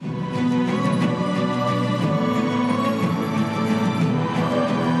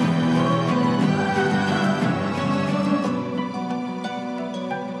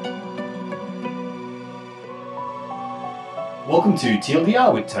Welcome to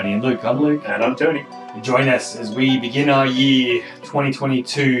TLDR with Tony and Luke. I'm Luke. And I'm Tony. Join us as we begin our year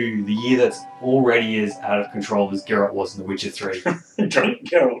 2022, the year that's already as out of control as Geralt was in The Witcher 3. Drunk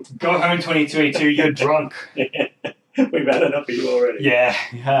Geralt. Go home 2022, you're drunk. We've had enough of you already.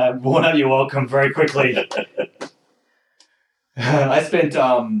 Yeah, worn out your welcome very quickly. I spent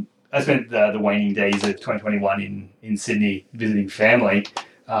the waning days of 2021 in Sydney visiting family,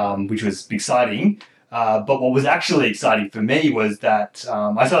 which was exciting. But what was actually exciting for me was that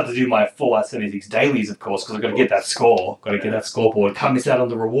I started to do my Fallout 76 dailies, of course, because I've got to get that score, get that scoreboard, can't miss out on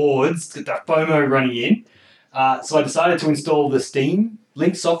the rewards, get that FOMO running in. So I decided to install the Steam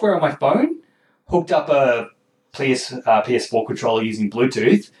Link software on my phone, hooked up a PS4 controller using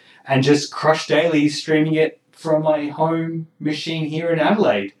Bluetooth, and just crushed dailies, streaming it from my home machine here in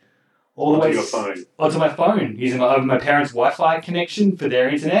Adelaide. All the way your phone? Onto my phone, using my parents' Wi-Fi connection for their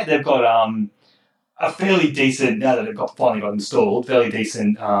internet. They've got a fairly decent, now that it finally got installed, fairly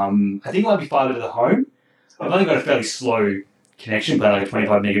decent, I think it might be fibre to the home. I've only got a fairly slow connection plan, like a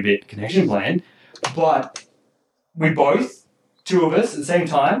 25 megabit connection plan, but we both, two of us at the same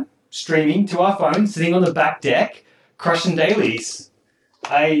time, streaming to our phones, sitting on the back deck, crushing dailies.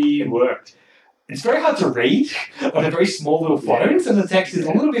 It worked. It's very hard to read on a very small little phone, so the text is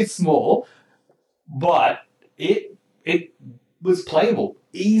a little bit small, but it was playable.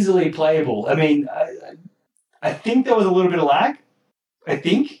 Easily playable. I mean, I think there was a little bit of lag. I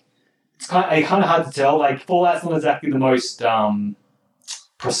think it's kind of hard to tell. Like, Fallout's not exactly the most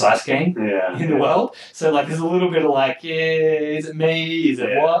precise game in the world. So, like, there's a little bit of like, is it me? Is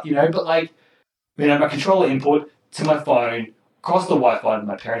it what? You know, but like, my controller input to my phone, across the Wi-Fi to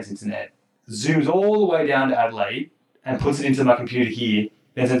my parents' internet, zooms all the way down to Adelaide and puts it into my computer here,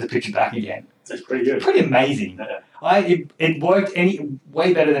 then sends a picture back again. That's pretty good. Pretty amazing. Yeah. It worked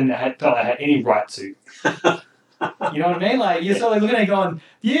way better than I felt I had any right to. You know what I mean? Like, you're sort of looking at it going,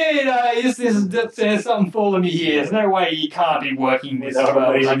 there's something fooling me here. There's no way you can't be working this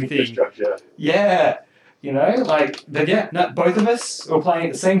thing. Yeah. You know, like, but yeah, no, both of us were playing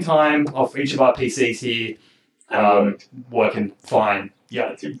at the same time off each of our PCs here, working fine. Yeah,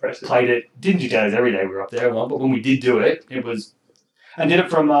 that's impressive. Played it, didn't do dailies every day we were up there, but when we did do it, it was... And did it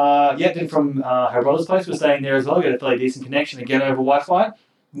from her brother's place. We're staying there as well. Got a fairly decent connection again over Wi-Fi.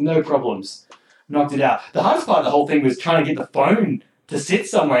 No problems. Knocked it out. The hardest part of the whole thing was trying to get the phone to sit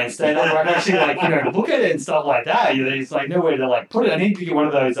somewhere and stay there where I can actually look at it and stuff like that. You know, it's like nowhere to put it. I need to get one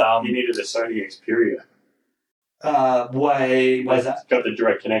of those. You needed a Sony Xperia. Where's that? Got the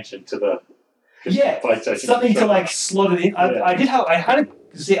direct connection to the PlayStation. Something to slot it in. I had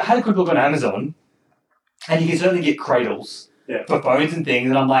a quick look on Amazon, and you can certainly get cradles. Yeah. For phones and things,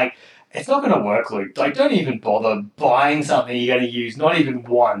 and I'm like, it's not going to work, Luke. Like, don't even bother buying something you're going to use, not even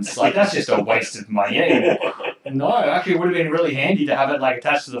once. Like, that's just a waste of money anymore. No, actually, it would have been really handy to have it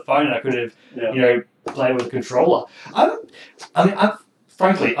attached to the phone, and I could have, played with a controller.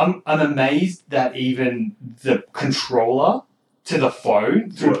 Frankly, I'm amazed that even the controller to the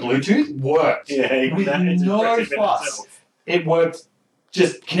phone through Bluetooth worked. Yeah, with no fuss. It worked.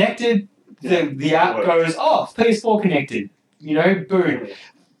 Just connected. The app goes, PS4 connected. You know, boom.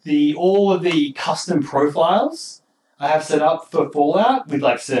 All of the custom profiles I have set up for Fallout with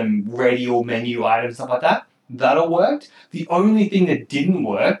some radial menu items, stuff like that, that all worked. The only thing that didn't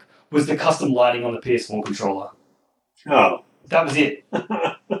work was the custom lighting on the PS4 controller. Oh. That was it.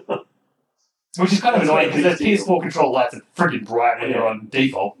 Which is kind of annoying because those PS4 control lights are freaking bright when they're on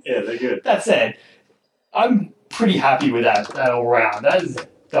default. Yeah, they're good. That said, I'm pretty happy with that all around.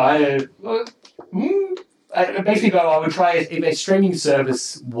 It makes me go, I would try if a streaming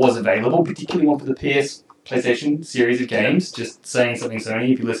service was available, particularly one for the PlayStation series of games, just saying something,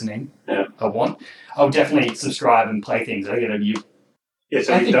 Sony, if you're listening, I would definitely subscribe and play things. So you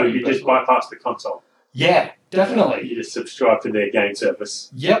just bypass the console. Yeah, definitely. You just subscribe to their game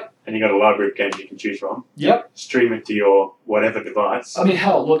service. Yep. And you got a library of games you can choose from. Yep. Stream it to your whatever device. I mean,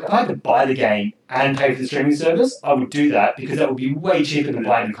 hell, look, if I had to buy the game and pay for the streaming service, I would do that because that would be way cheaper than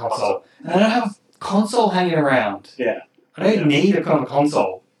buying the console. And I don't have a console hanging around. Yeah. I don't need a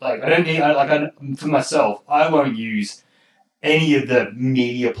console. For myself, I won't use any of the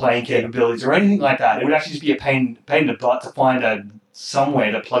media playing capabilities or anything like that. It would actually just be a pain in the butt to find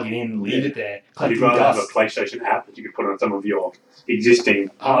somewhere to plug it in and leave it there. You'd rather have a PlayStation app that you could put on some of your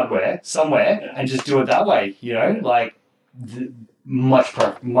existing hardware somewhere and just do it that way. You know, much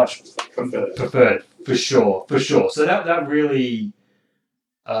preferred for sure. So that really,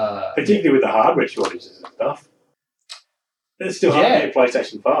 particularly with the hardware shortages and stuff, there's still hardware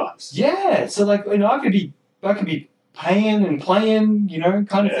PlayStation 5s. Yeah, so I could be paying and playing,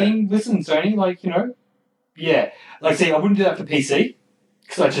 kind of thing. Listen, Sony, Yeah. Like, see, I wouldn't do that for PC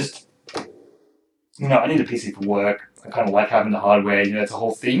because I just, I need a PC for work. I kind of like having the hardware. It's a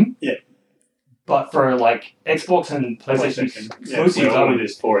whole thing. Yeah. But for like Xbox and PlayStation exclusives, all it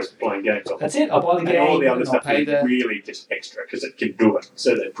is for is playing games. That's it. I'll buy the game. And all the other and stuff is really just extra because it can do it,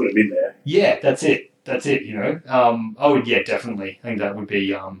 so they put them in there. Yeah, that's it. Definitely. I think that would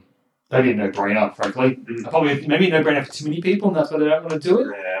be that'd be a no-brainer, frankly. Probably maybe a no-brainer for too many people, and that's why they don't want to do it.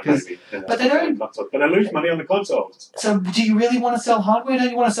 Yeah, maybe. But they don't. But they lose money on the consoles. So, do you really want to sell hardware?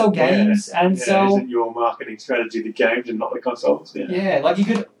 Don't you want to sell games and sell? Isn't your marketing strategy the games and not the consoles? Yeah, like you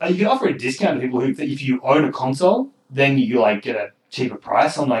could offer a discount to people who, if you own a console, then you like get a cheaper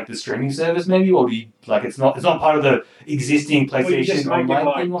price on like the streaming service, maybe, or do you like it's not part of the existing PlayStation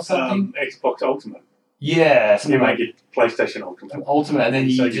Online thing or something? Xbox Ultimate. Yeah, you make it PlayStation Ultimate. And then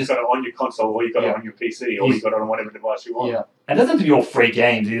you've got it on your console, or you've got it on your PC, or you've got it on whatever device you want. Yeah, and it doesn't have to be all free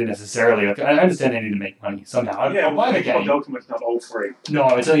games either necessarily. Like, I understand they need to make money somehow. I'll buy the game. Xbox Ultimate's not all free.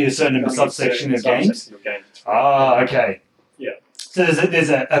 No, it's only a certain subsection of games. Ah, okay. Yeah. So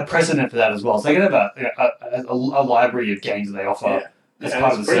there's a precedent for that as well. So they can have a library of games that they offer as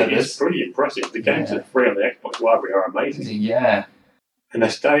part of the service. It's pretty impressive. The games that are free on the Xbox library are amazing. Yeah. And they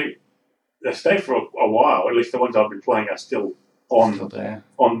stay for a while. At least the ones I've been playing are still on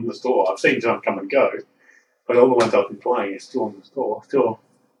the store. I've seen some come and go, but all the ones I've been playing are still on the store, still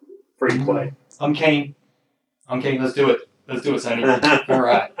free to play. I'm keen. Let's do it, Sony. All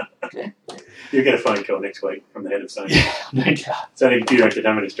right. You'll get a phone call next week from the head of Sony. Yeah, no doubt. Sony Computer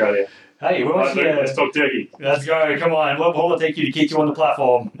Entertainment in Australia. Hey, let's talk turkey. Let's go. Come on. What will it take you to keep you on the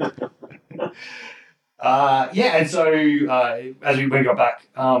platform? And so as we got back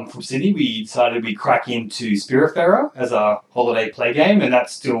from Sydney, we decided we'd crack into Spiritfarer as our holiday play game, and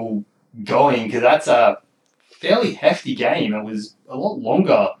that's still going because that's a fairly hefty game. It was a lot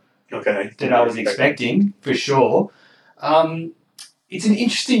longer than I was expecting, for sure. It's an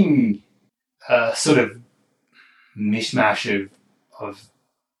interesting sort of mishmash of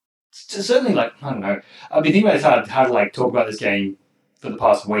certainly, like, I don't know. I've been thinking about how to like talk about this game for the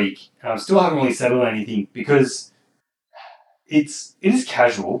past week, and I still haven't really settled on anything because it is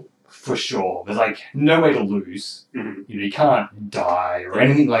casual for sure. There's like no way to lose. Mm-hmm. You can't die or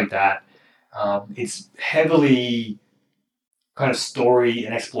anything like that. It's heavily kind of story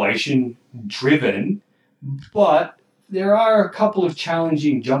and exploration driven, but there are a couple of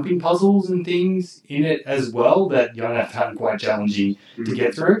challenging jumping puzzles and things in it as well that I found quite challenging to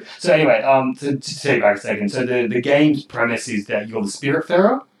get through. So anyway, to take back a second. So the game's premise is that you're the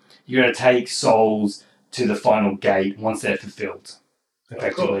Spiritfarer. You're going to take souls to the final gate once they're fulfilled,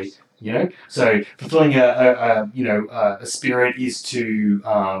 effectively. So fulfilling a spirit is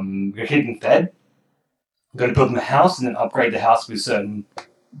to get hit and fed. You've got to build them a house and then upgrade the house with certain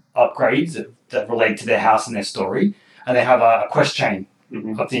upgrades that relate to their house and their story. And they have a quest chain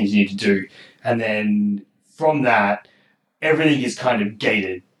of things you need to do. And then from that, everything is kind of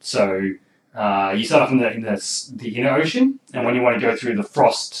gated. So you start off in the inner ocean, and when you want to go through the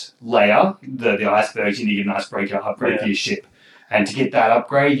frost layer, the icebergs, you need to get an icebreaker upgrade for your ship. And to get that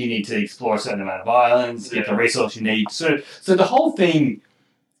upgrade, you need to explore a certain amount of islands, get the resource you need. So the whole thing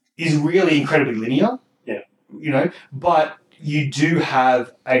is really incredibly linear. Yeah. But you do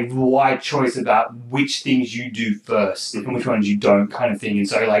have a wide choice about which things you do first and which ones you don't, kind of thing. And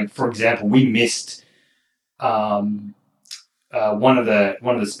so, like, for example, we missed one of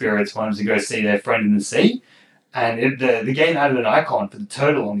the spirits wanted to go see their friend in the sea, and the game added an icon for the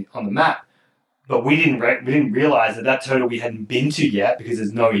turtle on the map, but we didn't realize that turtle we hadn't been to yet because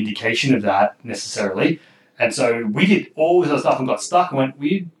there's no indication of that necessarily. And so we did all this other stuff and got stuck and went,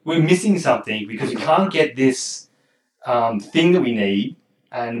 we're missing something because we can't get this thing that we need,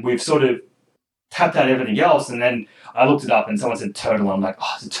 and we've sort of tapped out everything else. And then I looked it up and someone said turtle, and I'm like,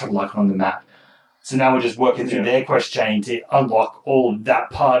 there's a turtle icon on the map. So now we're just working through their quest chain to unlock all of that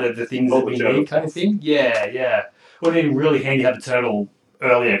part of the things that we need, kind of thing. Yeah. Well, it'd be really handy to have the turtle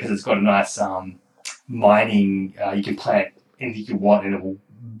earlier because it's got a nice mining, you can plant anything you want and it will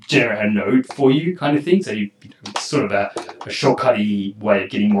generate a node for you, kind of thing. So it's sort of a shortcutty way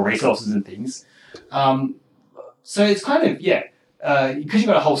of getting more resources and things. So it's kind of, because you've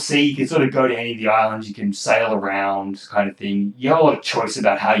got a whole sea, you can sort of go to any of the islands, you can sail around, kind of thing. You have a lot of choice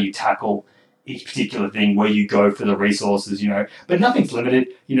about how you tackle each particular thing, where you go for the resources, but nothing's limited.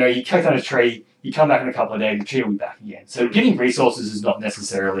 You cut down a tree, you come back in a couple of days, the tree will be back again. So getting resources is not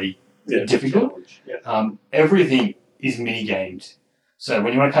necessarily difficult. Everything is mini-gamed. So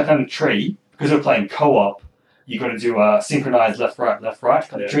when you want to cut down a tree, because we're playing co-op, you've got to do a synchronized left, right,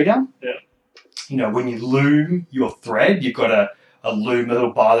 cut the tree down. Yeah. When you loom your thread, you've got a loom, a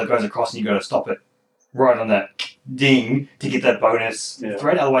little bar that goes across, and you've got to stop it right on that ding to get that bonus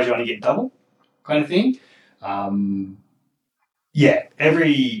thread. Otherwise, you only get double kind of thing.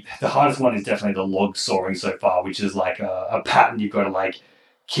 The hardest one is definitely the log sawing so far, which is like a pattern. You've got to like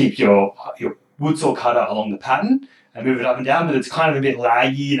keep your wood saw cutter along the pattern and move it up and down, but it's kind of a bit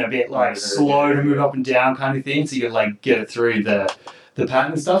laggy and a bit like slow to move up and down kind of thing. So you got to like get it through the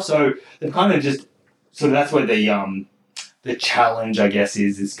pattern and stuff. So they've kind of just that's where the challenge, I guess,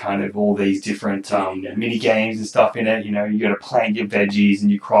 is kind of all these different mini games and stuff in it. You know, you got to plant your veggies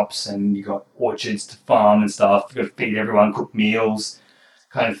and your crops, and you got orchards to farm and stuff. You got to feed everyone, cook meals,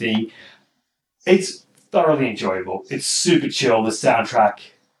 kind of thing. It's thoroughly enjoyable. It's super chill. The soundtrack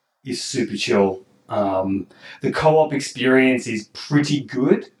is super chill. The co-op experience is pretty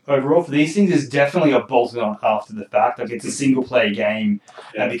good overall for these things. There's definitely a bolted on after the fact. Like it's a single player game,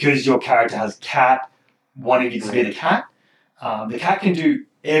 and because your character has a cat, one of you to be the cat. The cat can do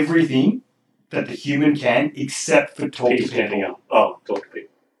everything that the human can, except for talk to people. Talk to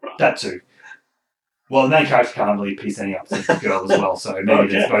people. Right. That too. Well, the main character can't really piece any up. It's a girl as well, so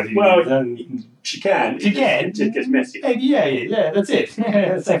maybe there's both of you. Well, she can. She can. It just gets messy. Maybe, yeah, that's it.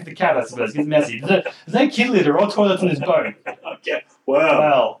 Same for the cat, I suppose. It gets messy. There's no kid litter or toilets on his boat. Okay.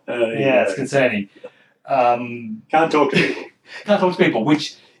 Well. It's concerning. Can't talk to people. Can't talk to people,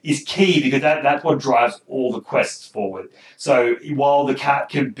 which is key because that's what drives all the quests forward. So while the cat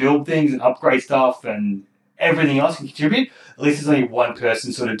can build things and upgrade stuff and everything else can contribute, at least there's only one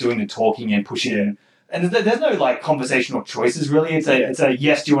person sort of doing the talking and pushing in. And there's no like conversational choices really. It's a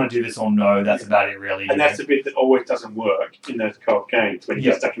yes, do you want to do this or no? That's about it really. And that's the bit that always doesn't work in those co-op games when you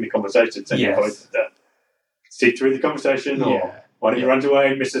get stuck in the conversation. So you both sit through the conversation or one of you runs away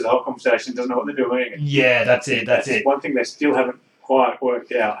and misses the whole conversation, doesn't know what they're doing. Yeah, that's it. That's it. One thing they still haven't quite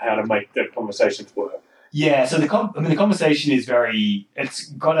worked out how to make the conversations work. Yeah, so the conversation is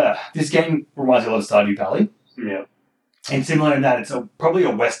this game reminds me a lot of Stardew Valley. Yeah. And similar in that it's probably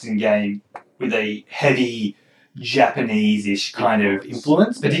a Western game with a heavy Japanese-ish kind of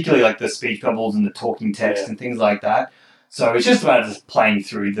influence, particularly like the speech bubbles and the talking text and things like that. So it's just about just playing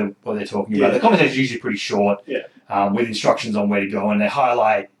through what they're talking about. The conversation is usually pretty short with instructions on where to go, and they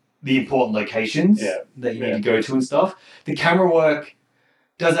highlight the important locations that you need to go to and stuff. The camera work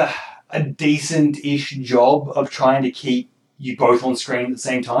does a decent-ish job of trying to keep you both on screen at the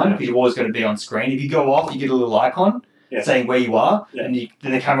same time because you've always got to be on screen. If you go off, you get a little icon saying where you are, and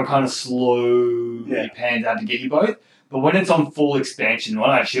then the camera kind of slowly pans out to get you both. But when it's on full expansion, one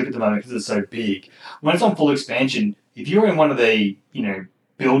I ship at the moment because it's so big, when it's on full expansion, if you're in one of the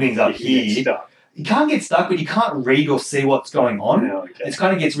buildings up here, you can't get stuck, but you can't read or see what's going on. It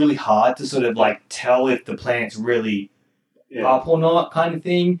kind of gets really hard to sort of like tell if the planet's really up or not, kind of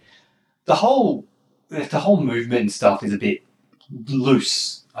thing. The whole movement and stuff is a bit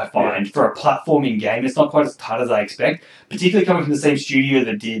loose, I find, for a platforming game. It's not quite as tight as I expect, particularly coming from the same studio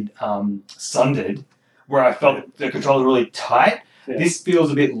that did Sundered, where I felt the controller really tight. This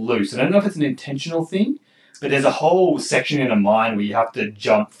feels a bit loose. I don't know if it's an intentional thing, but there's a whole section in a mine where you have to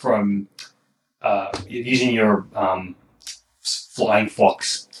jump from using your flying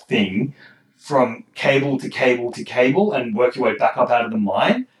fox thing from cable to cable to cable and work your way back up out of the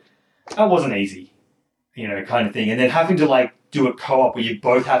mine. That wasn't easy, kind of thing. And then having to like do a co-op where you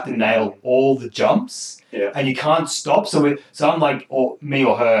both have to nail all the jumps and you can't stop. So I'm like, or me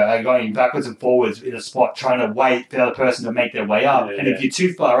or her are going backwards and forwards in a spot trying to wait for the other person to make their way up. And if you're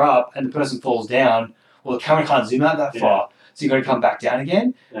too far up and the person falls down, well, the camera can't zoom out that far. So you've got to come back down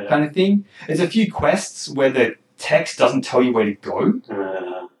again, kind of thing. There's a few quests where the text doesn't tell you where to go.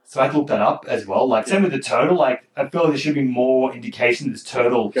 So I had to look that up as well. Like, same with the turtle. Like, I feel like there should be more indication that this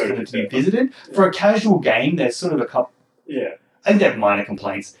turtle is to be visited. For a casual game, there's sort of a couple... I think they have minor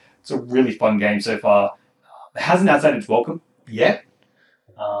complaints. It's a really fun game so far. It hasn't outside its welcome yet.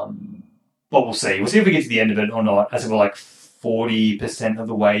 But we'll see. We'll see if we get to the end of it or not. I said we're like 40% of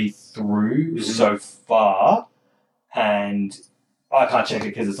the way through so far. And I can't check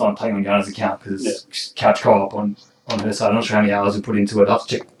it because it's not playing on Yana's account because it's couch co-op on her side. I'm not sure how many hours we put into it. I'll have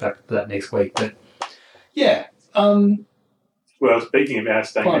to check back to that next week. But, yeah. Well, speaking of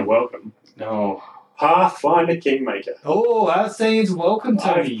outstaying welcome. Pathfinder Kingmaker. Oh, outstaying's welcome,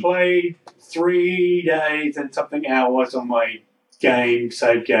 Tony. I've played 3 days and something hours on my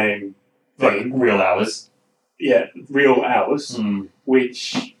save game thing. Like real hours. Yeah, real hours,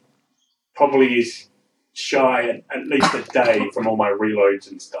 which probably is shy at least a day from all my reloads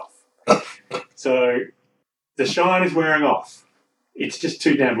and stuff. So the shine is wearing off. It's just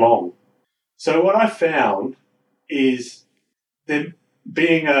too damn long. So what I found is that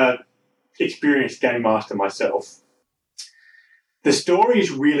being a experienced game master myself, the story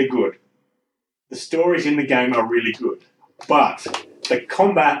is really good. the stories in the game are really good, but the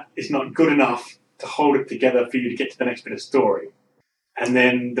combat is not good enough to hold it together for you to get to the next bit of story. And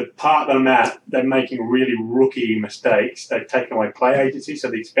then the part that I'm at, they're making really rookie mistakes. They've taken away play agency, so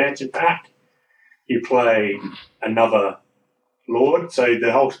the expansion pack, you play another lord. So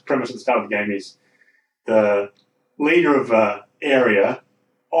the whole premise at the start of the game is the leader of an area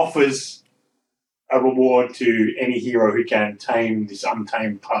offers a reward to any hero who can tame this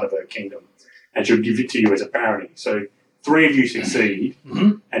untamed part of her kingdom, and she'll give it to you as a barony. So 3 of you succeed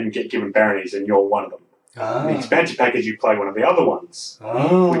and get given baronies, and you're one of them. The expansion package, you play one of the other ones,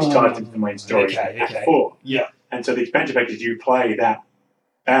 which ties into the main story Act 4. Yeah. And so the expansion package, you play that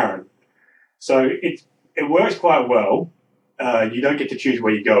baron. So it works quite well. You don't get to choose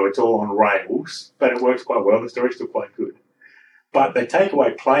where you go. It's all on rails, but it works quite well. The story's still quite good. But they take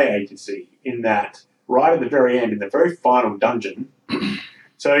away play agency in that right at the very end, in the very final dungeon.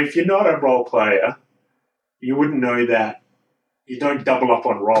 So if you're not a role player, you wouldn't know that you don't double up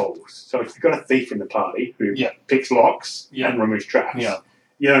on rolls. So if you've got a thief in the party who picks locks and removes traps,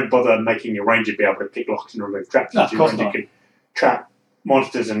 you don't bother making your ranger be able to pick locks and remove traps. No, of course not. You can trap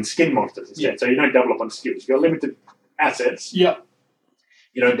monsters and skin monsters instead. So you don't double up on skills. You've got limited assets. Yeah.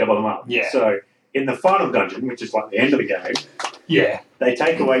 You don't double them up. Yeah. So in the final dungeon, which is like the end of the game, they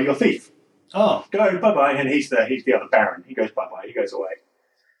take away your thief. Oh. Go, bye-bye, and he's the other baron. He goes bye-bye, he goes away.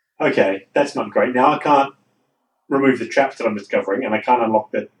 Okay, that's not great. Now I can't remove the traps that I'm discovering, and I can't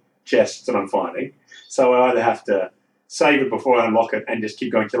unlock the chests that I'm finding. So I either have to save it before I unlock it and just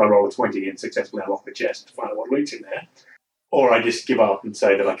keep going till I roll a 20 and successfully unlock the chest to find out what loot's in there. Or I just give up and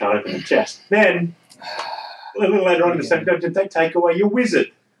say that I can't open the chest. Then, a little later on in the same dungeon, they take away your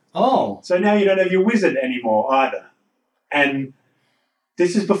wizard. Oh. So now you don't have your wizard anymore either. And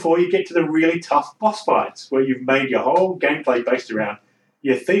this is before you get to the really tough boss fights, where you've made your whole gameplay based around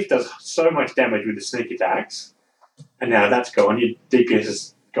your thief does so much damage with the sneak attacks, and now that's gone, your DPS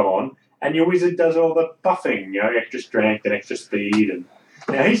is gone, and your wizard does all the buffing, extra strength and extra speed, and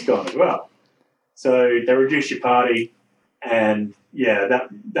now he's gone as well. So they reduce your party, and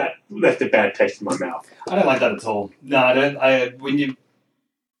that left a bad taste in my mouth. I don't like that at all. No, I don't. When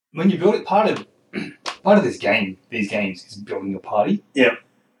you build it, part of this game, these games, is building your party. Yeah.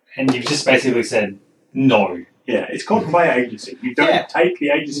 And you've just basically said no. Yeah, it's called player agency. You don't take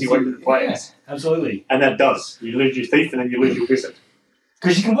the agency away from the players. Yeah, absolutely. And that does. You lose your thief and then you lose your wizard.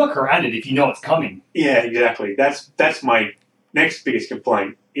 Because you can work around it if you know it's coming. Yeah, exactly. That's my next biggest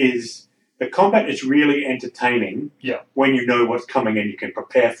complaint is the combat is really entertaining when you know what's coming and you can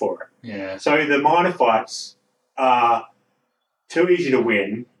prepare for it. Yeah. So the minor fights are too easy to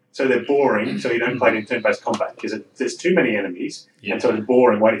win, so they're boring, so you don't play it in turn-based combat because there's too many enemies, and so it's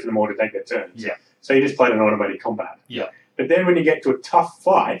boring waiting for them all to take their turns. Yeah. So you just play it in automated combat. Yeah. But then when you get to a tough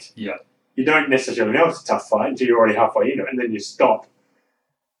fight, you don't necessarily know it's a tough fight until you're already halfway into it, and then you stop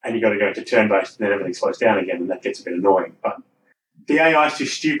and you've got to go to turn-based, and then everything slows down again, and that gets a bit annoying. But the AI is too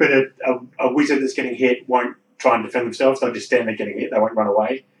stupid. A wizard that's getting hit won't try and defend themselves. They'll just stand there getting hit. They won't run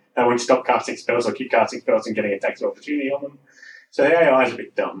away. They won't stop casting spells or keep casting spells and getting attacks of opportunity on them. So the AI is a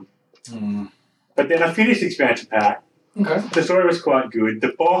bit dumb. But then I finished the expansion pack. Okay. The story was quite good.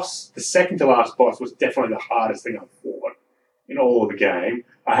 The boss, the second to last boss, was definitely the hardest thing I've fought in all of the game.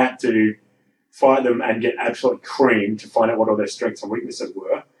 I had to fight them and get absolutely creamed to find out what all their strengths and weaknesses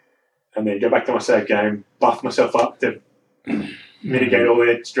were, and then go back to my save game, buff myself up to mitigate all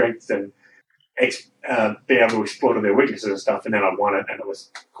their strengths and be able to explore their weaknesses and stuff, and then I won it, and it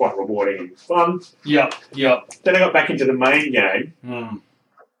was quite rewarding and fun. Yep. Then I got back into the main game, and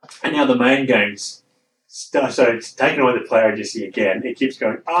now the main game's so it's taken away the player agency again. It keeps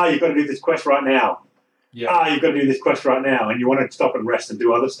going, you've got to do this quest right now. Yeah. You've got to do this quest right now, and you want to stop and rest and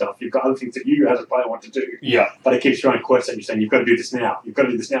do other stuff. You've got other things that you as a player want to do. Yeah. But it keeps throwing quests at you saying, you've got to do this now. You've got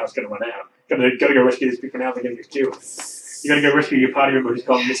to do this now, it's going to run out. You've got to go rescue these people now, they're going to get killed. You've got to go rescue your party member who's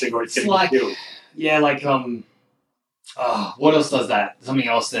gone missing or it's getting killed. Yeah, like, what else does that? Something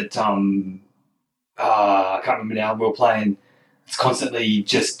else that, I can't remember now, we were playing, it's constantly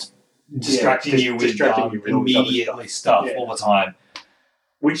just distracting you with immediately stuff all the time.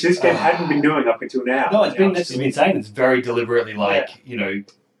 Which this game hadn't been doing up until now. No, it's been saying it's very deliberately now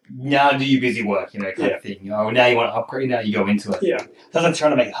do your busy work, kind of thing. Now you want to upgrade, now you go into it. Yeah. It doesn't try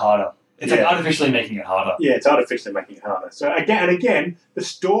to make it harder. It's like artificially making it harder. Yeah, it's artificially making it harder. So again, the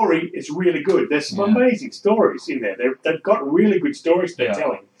story is really good. There's some amazing stories in there. They've got really good stories they're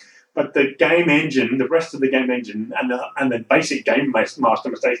telling. But the game engine, the rest of the game engine, and the basic game master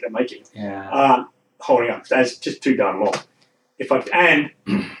mistakes they're making aren't holding up. It's just too darn long.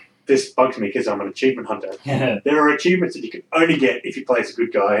 this bugs me because I'm an achievement hunter. There are achievements that you can only get if you play as a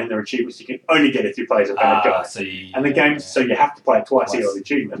good guy, and there are achievements you can only get if you play as a bad guy. So you have to play it twice to get all the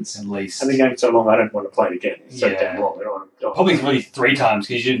achievements. At least. And the game's so long, I don't want to play it again. It's so damn long. Probably really 3 times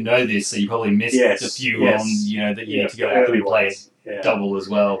because you didn't know this, so you probably missed the few on that you need to go back and play it double as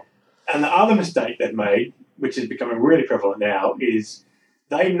well. And the other mistake they've made, which is becoming really prevalent now, is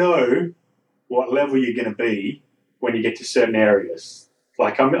they know what level you're going to be when you get to certain areas.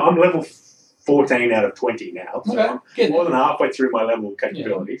 Like I'm level 14 out of 20 now, so I'm more than halfway through my level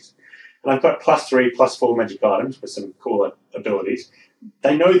capabilities. And I've got +3, +4 magic items with some cool abilities.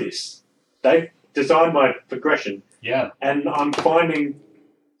 They know this. They've designed my progression. Yeah. And I'm finding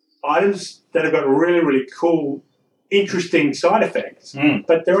items that have got really, really cool, interesting side effects,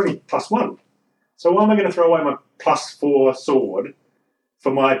 but they're only +1. So why am I going to throw away my +4 sword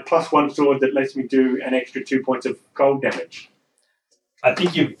for my +1 sword that lets me do an extra 2 points of cold damage? I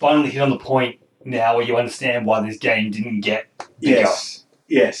think you've finally hit on the point now where you understand why this game didn't get bigger.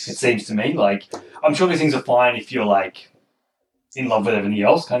 Yes. It seems to me. Like, I'm sure these things are fine if you're, like, in love with everything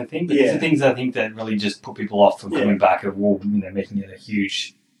else kind of thing, but these are things I think that really just put people off from coming back and making it a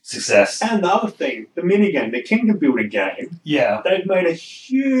huge success. And the other thing, the minigame, the kingdom building game, they've made a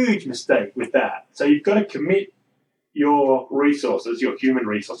huge mistake with that. So you've got to commit your resources, your human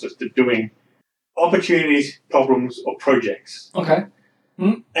resources, to doing opportunities, problems, or projects. Okay.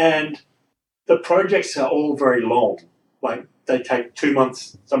 And the projects are all very long. Like, they take 2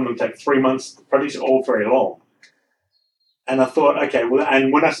 months, some of them take 3 months. The projects are all very long. And I thought, okay, well,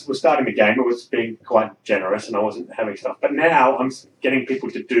 and when I was starting the game, it was being quite generous and I wasn't having stuff. But now I'm getting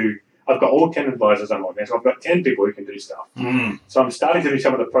people to do, I've got all 10 advisors unlocked now, so I've got 10 people who can do stuff. So I'm starting to do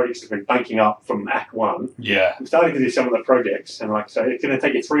some of the projects that have been banking up from Act 1. Yeah. I'm starting to do some of the projects, and so it's going to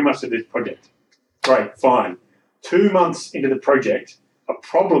take you 3 months to do this project. Great, fine. 2 months into the project, a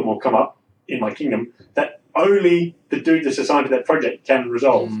problem will come up in my kingdom that only the dude that's assigned to that project can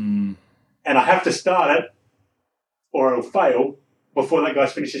resolve. And I have to start it, or it'll fail before that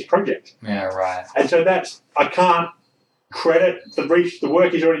guy's finished his project. Yeah, right. And so I can't credit the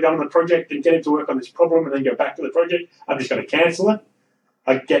work he's already done on the project and get him to work on this problem and then go back to the project. I'm just going to cancel it.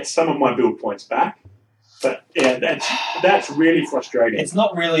 I get some of my build points back. But yeah, that's really frustrating. It's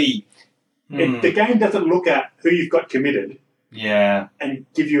not really... The game doesn't look at who you've got committed and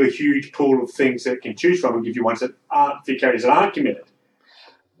give you a huge pool of things that it can choose from and give you ones that aren't for characters that aren't committed.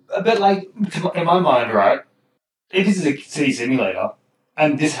 But like, in my mind, right, if this is a city simulator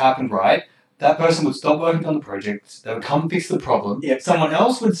and this happened, right, that person would stop working on the project, they would come fix the problem, someone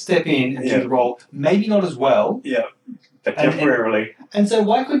else would step in and do the role, maybe not as well. Yeah, but temporarily. And so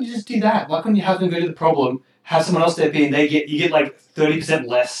why couldn't you just do that? Why couldn't you have them go to the problem, have someone else step in, you get like 30%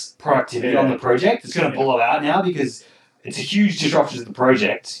 less productivity on the project? It's going to blow out now because it's a huge disruption to the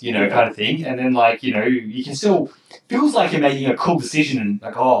project, kind of thing. And then you can still, feels like you're making a cool decision and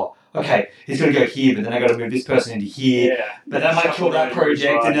like, oh, okay, he's going to go here, but then I got to move this person into here. Yeah. But that might kill that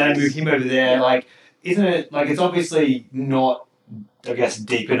project, and then I move him over there. Yeah. Like, isn't it, like, it's obviously not, I guess,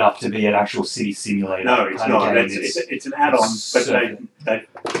 deep enough to be an actual city simulator. No, it's not. It's an add-on, but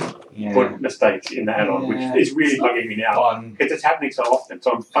they put mistakes in the add-on, which is really bugging me now. Because it's happening so often,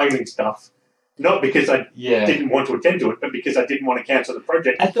 so I'm failing stuff. Not because I didn't want to attend to it, but because I didn't want to cancel the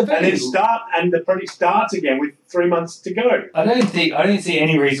project. And the project starts again with 3 months to go. I don't see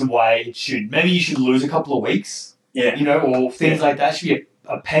any reason why it should. Maybe you should lose a couple of weeks. Yeah. Or things like that should be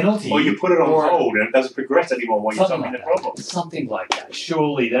a penalty. Or you put it on hold and it doesn't progress anymore while you're solving the problem. Something like that.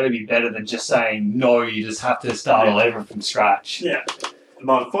 Surely that would be better than just saying, no, you just have to start all over from scratch. Yeah.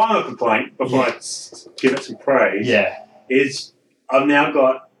 My final complaint, before I give it some praise, is I've now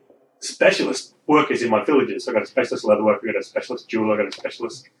got specialist workers in my villages. So I've got a specialist leather worker, I've got a specialist jeweler, I've got a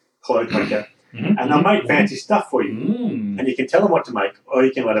specialist clothes maker. And they'll make fancy stuff for you. And you can tell them what to make, or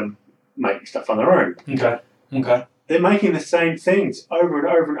you can let them make stuff on their own. Okay. They're making the same things over and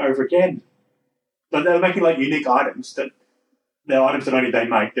over and over again. But they're making like unique items they're items that only they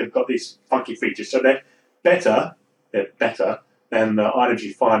make. They've got these funky features. So they're better than the items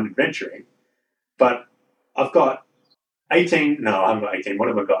you find adventuring. But I've got 18, no, I haven't got 18. What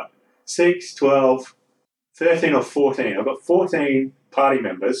have I got? 6, 12, 13 or 14. I've got 14 party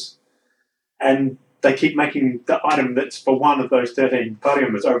members, and they keep making the item that's for one of those 13 party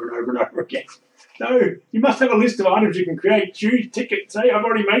members over and over and over again. No, you must have a list of items you can create, choose, ticket, say, I've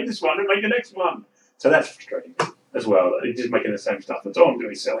already made this one, and make the next one. So that's frustrating as well. They're just making the same stuff. That's all I'm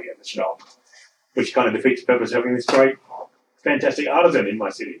doing is selling it at the shop, which kind of defeats the purpose of having this great, fantastic artisan in my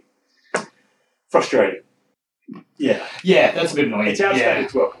city. Frustrating. Yeah. Yeah, that's a bit annoying. It's outdated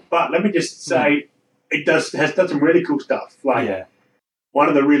as well. But let me just say, it has done some really cool stuff. Like, one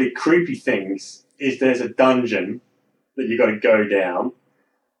of the really creepy things is there's a dungeon that you got to go down,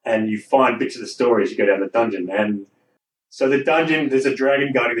 and you find bits of the story as you go down the dungeon. And so the dungeon, there's a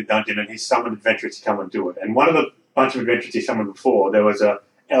dragon guarding the dungeon, and he's summoned adventurers to come and do it. And one of the bunch of adventurers he summoned before, there was an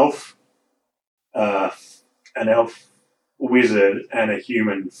elf wizard, and a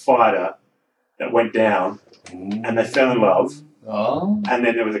human fighter that went down, and they fell in love. Oh. And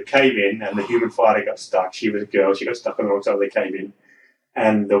then there was a cave-in, and the human fighter got stuck. She was a girl. She got stuck on the wrong side of the cave-in.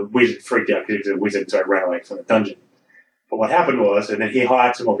 And the wizard freaked out because he was a wizard, so he ran away from the dungeon. But what happened was, and then he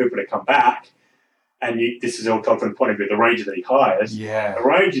hired some more people to come back, and this is all told from the point of view of the ranger that he hires. Yeah. The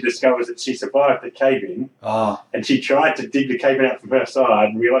ranger discovers that she survived the cave-in, and she tried to dig the cave-in out from her side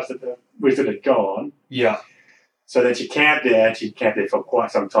and realised that the wizard had gone. Yeah. So then she camped there, and she camped there for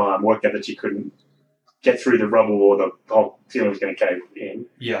quite some time, worked out that she couldn't get through the rubble or the whole ceiling was going to cave in.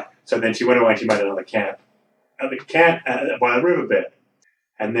 Yeah. So then she went away and she made another camp. At the camp by the riverbed.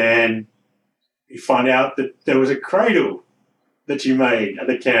 And then you find out that there was a cradle that she made at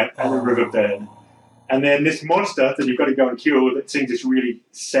the camp at the riverbed. And then this monster that you've got to go and kill that sings this really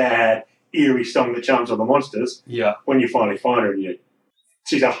sad, eerie song that charms all the monsters. Yeah. When you finally find her, and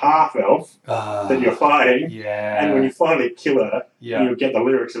she's a half-elf that you're fighting. Yeah. And when you finally kill her, yeah. you get the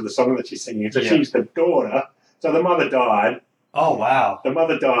lyrics of the song that she's singing. So yeah. she's the daughter. So the mother died. Oh, wow. The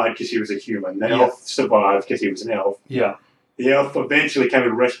mother died because she was a human. The elf survived because he was an elf. Yeah. The elf eventually came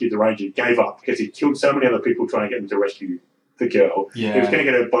and rescued the ranger. He gave up because he killed so many other people trying to get him to rescue the girl. Yeah. He was going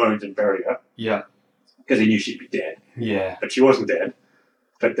to get her bones and bury her. Yeah. Because he knew she'd be dead. Yeah. But she wasn't dead.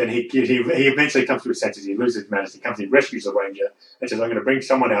 But then he eventually comes to his senses. He loses his manners. He comes and rescues the ranger and says, I'm going to bring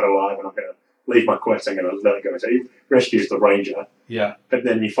someone out alive and I'm going to leave my quest. I'm going to let it go. So he rescues the ranger. Yeah. But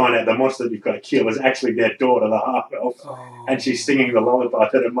then you find out the monster that you've got to kill is actually their daughter, the half-elf. Oh. And she's singing the lullaby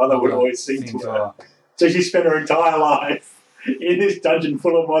that her mother would always sing to her. So she spent her entire life in this dungeon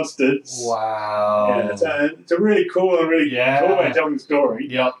full of monsters. Wow. Yeah, it's a really cool and really cool way of telling the story.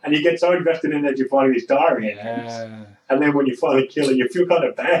 Yep. And you get so invested in that you're finding these diary entries. And then when you finally kill her, you feel kind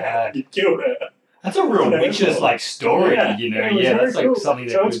of bad. You killed her. That's a real witch's like story, that's like something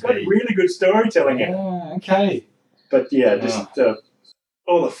that it's got really good storytelling in it. Okay. But just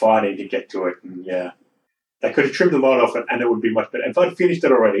all the fighting to get to it, and they could have trimmed a lot off it, and it would be much better. If I'd finished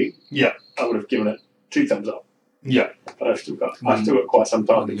it already, I would have given it 2 thumbs up. Yeah, but I've still got quite some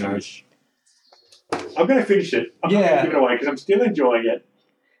time to finish. I'm going to finish it. I'm not going to give it away because I'm still enjoying it.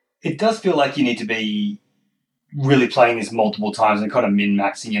 It does feel like you need to be really playing this multiple times and kind of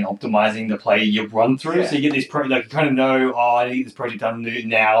min-maxing and optimizing the play you run through. So you get this you kind of know, I need to get this project done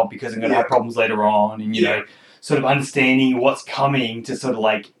now because I'm going to have problems later on, and you know, sort of understanding what's coming to sort of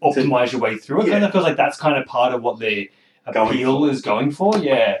like optimize your way through it. Kind of feels like that's kind of part of what the appeal is going for.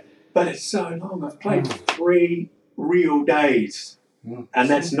 Yeah. But it's so long. I've played 3 real days. And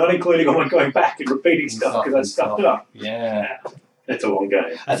that's not including all going back and repeating stuff because I stuffed it up. Yeah. It's a long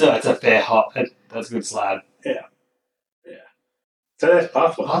game. That's a fair hot. That's a good slab. Yeah. So that's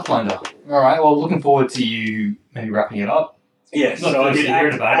Pathfinder. All right. Well, looking forward to you maybe wrapping it up. Yeah. So I did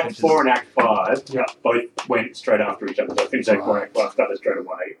Act 4 and Act 5. Yeah. Both went straight after each other. So I finished Act 4 and Act 5 started straight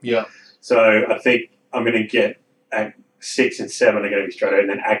away. Yeah. So I think I'm going to get Act 6 and 7 are going to be straight away, and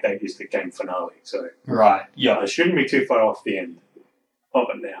then Act 8 is the game finale. So right. Yeah. I shouldn't be too far off the end of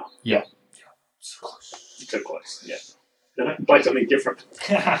it now. Yeah. So close. So close. Yeah. Then I can play something different.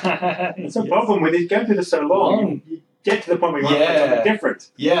 It's a problem with these games that are so long. You get to the point where you want to play something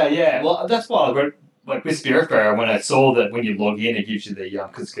different. Yeah. Well, that's why I wrote, like with Spiritfarer, when I saw that when you log in, it gives you the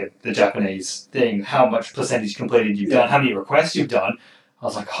because the Japanese thing, how much percentage completed you've done, how many requests you've done. I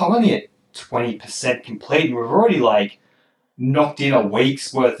was like, I'm only at 20% complete, and we've already like knocked in a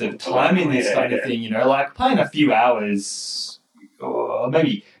week's worth of time in this kind of thing. You know, like playing a few hours, or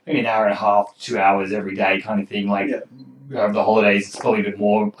maybe an hour and a half, 2 hours every day, kind of thing. Like. Over the holidays, it's probably a bit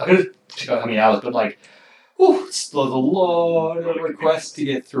more. I could check out how many hours, but like, it's a lot of requests to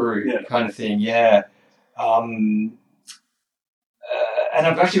get through, kind of thing. Yeah. And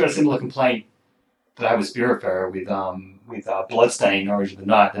I've actually got a similar complaint that I have with Spiritfarer with Bloodstain, Origin of the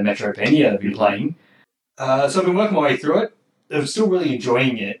Night, the Metropenia I've been playing. So I've been working my way through it. I'm still really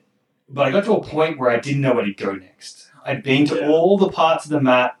enjoying it, but I got to a point where I didn't know where to go next. I'd been to all the parts of the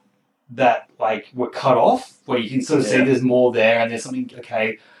map that like were cut off, where you can sort of see there's more there, and there's something.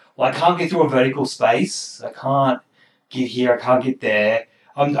 Okay, well, I can't get through a vertical space. I can't get here. I can't get there.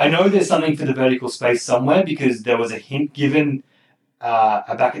 I know there's something for the vertical space somewhere because there was a hint given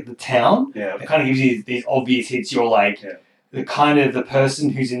back at the town. Yeah, it kind of gives you these obvious hints. You're like the kind of the person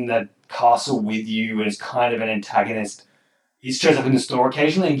who's in the castle with you and is kind of an antagonist. He shows up in the store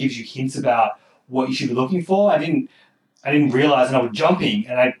occasionally and gives you hints about what you should be looking for. I didn't I didn't realise, and I was jumping,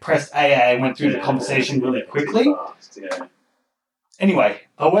 and I pressed AA and went through the conversation really quickly. Fast, yeah. Anyway,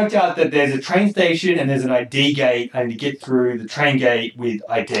 I worked out that there's a train station and there's an ID gate. I need to get through the train gate with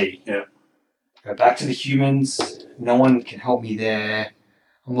ID. Yeah. Go back to the humans. No one can help me there.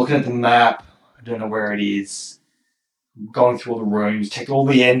 I'm looking at the map. I don't know where it is. I'm going through all the rooms, checked all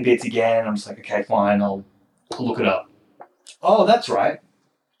the end bits again. I'm just like, okay, fine, I'll look it up. Oh, that's right.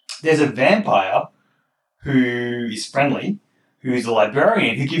 There's a vampire who is friendly, who's a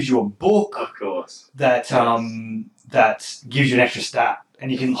librarian, who gives you a book. Of course. That that gives you an extra stat. And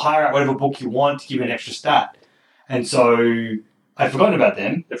you can hire out whatever book you want to give you an extra stat. And so I'd forgotten about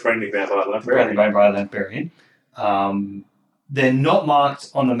them. The friendly vampire librarian. They're not marked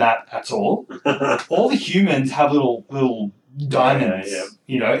on the map at all. All the humans have little diamonds. Yeah.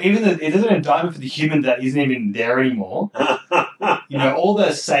 You know, even it isn't a diamond for the human that isn't even there anymore. You know, all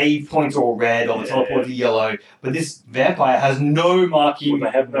the save points are all red, all the teleport are yellow, but this vampire has no marking they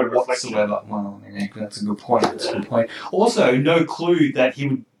have no whatsoever. Well, I mean, that's a good point. Also, no clue that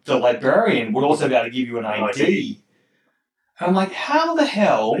the librarian would also be able to give you an ID. And I'm like, how the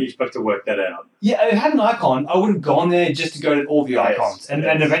hell? You're supposed to work that out. Yeah, it had an icon. I would have gone there just to go to all the icons and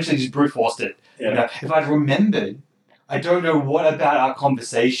eventually just brute forced it. Yeah. You know, if I'd remembered, I don't know what about our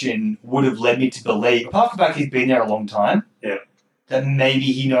conversation would have led me to believe, apart from the fact he's been there a long time, that maybe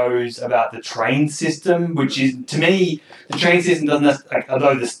he knows about the train system, which is, to me, the train system doesn't,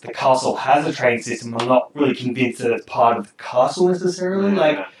 although the castle has a train system, I'm not really convinced that it's part of the castle necessarily.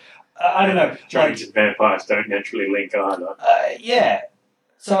 I don't know. Trains and vampires don't naturally link either. Yeah.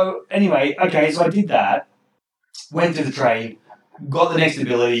 So, anyway, so I did that, went through the train, got the next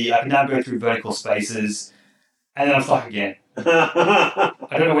ability, I can now go through vertical spaces, and then I'm stuck again. I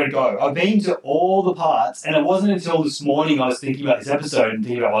don't know where to go. I've been to all the parts, and it wasn't until this morning I was thinking about this episode and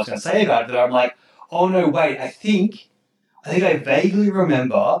thinking about what I was going to say about it that I'm like, oh no, wait, I think I vaguely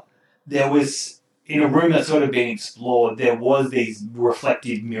remember there was, in a room that's sort of been explored, there was these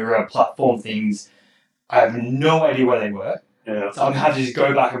reflective mirror platform things. I have no idea where they were. Yeah. So I'm going to have to just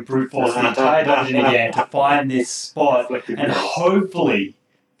go back and brute force the entire dungeon again to find this spot, and hopefully,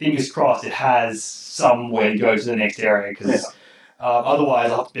 fingers crossed, it has somewhere to go to the next area, because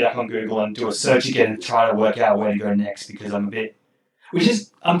otherwise I'll have to be back on Google and do a search again and try to work out where to go next, because I'm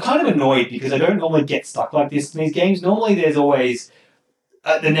kind of annoyed because I don't normally get stuck like this in these games. Normally there's always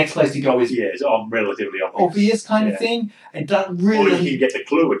the next place to go is it's relatively obvious kind of thing. It doesn't really... Or you can get the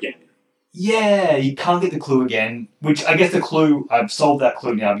clue again. Yeah, you can't get the clue again, which I guess the clue, I've solved that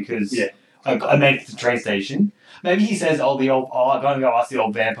clue now because I made it to the train station. Maybe he says, I'm going to go ask the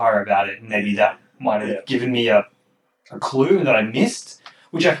old vampire about it, and maybe that might have given me a clue that I missed,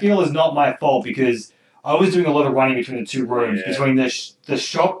 which I feel is not my fault, because I was doing a lot of running between the two rooms, between the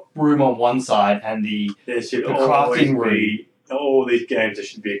shop room on one side and the crafting room. All these games, there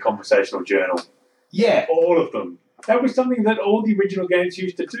should be a conversational journal. Yeah. All of them. That was something that all the original games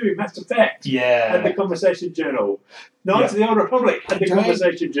used to do. Mass Effect had the conversation journal. Knights of the Old Republic had the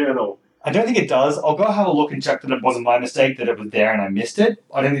conversation journal. I don't think it does. I'll go have a look and check that it wasn't my mistake that it was there and I missed it.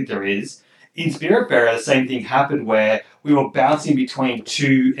 I don't think there is. In Spiritfarer, the same thing happened where we were bouncing between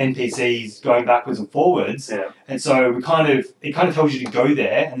two NPCs going backwards and forwards. Yeah. And so it kind of tells you to go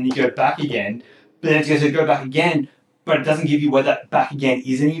there and then you go back again. But then it goes to go back again, but it doesn't give you where that back again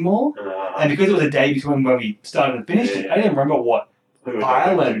is anymore. And because it was a day between when we started and finished it, I didn't remember what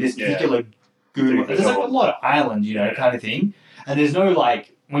island this particular guru... There's like a lot of islands, kind of thing. And there's no,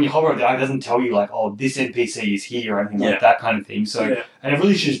 when you hover over there, it doesn't tell you, this NPC is here or anything like that kind of thing. So, and it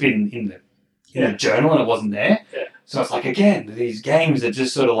really should have been in the journal, and it wasn't there. Yeah. So it's again, these games are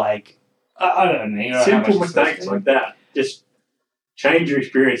just sort of I don't know. Simple mistakes like that just change your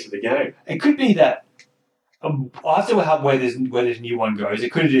experience of the game. It could be that... I still have where this new one goes.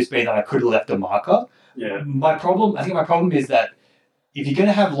 It could have just been that I could have left a marker. Yeah. I think my problem is that if you're going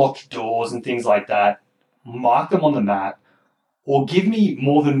to have locked doors and things like that, mark them on the map, or give me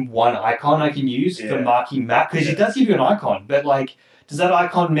more than one icon I can use for marking map, because it does give you an icon. But does that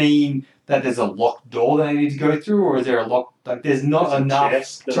icon mean that there's a locked door that I need to go through, or is there a lock? There's not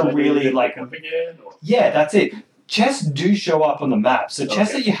enough to really Yeah, that's it. Chests do show up on the map, so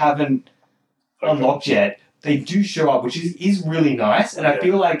chests that you haven't unlocked yet, they do show up, which is really nice, and I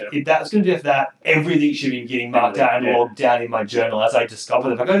feel if that's going to do that, everything should be getting marked out and logged down in my journal as I discover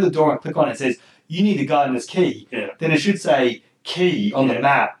them. If I go to the door and click on it, it says, you need the gardener's key, then it should say key on the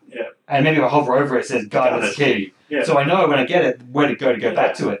map, and maybe if I hover over it, it says gardener's key. So I know when I get it, where to go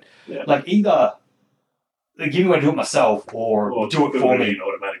back to it. Either give me a way to do it myself, or do it for me.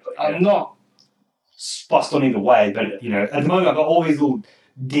 Automatically. I'm not fussed on either way, but, at the moment I've got all these little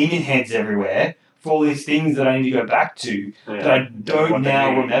demon heads everywhere for all these things that I need to go back to that I don't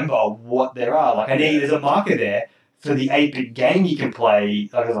now remember what there are. Like, there's a marker there for the 8-bit game you can play,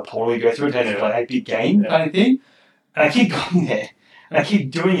 like as a portal you go through, it takes like 8-bit game kind of thing. And I keep going there. And I keep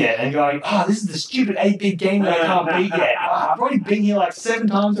doing it and going, this is the stupid 8-bit game that I can't beat yet. I've already been here like 7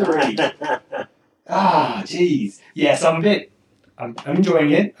 times already. Jeez. Yeah, so I'm enjoying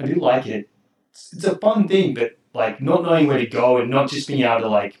it. I do like it. It's a fun thing, but like not knowing where to go and not just being able to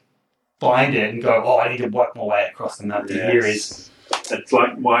like find it and go, I need to work my way across the map to here is... It's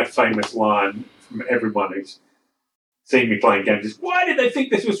like my famous line from everyone who's seen me playing games is, why did they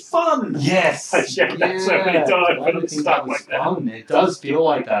think this was fun? Yes. I shared that so many times, but it's stuck like that. It does feel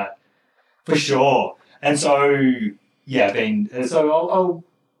like that. For sure. And so, I'll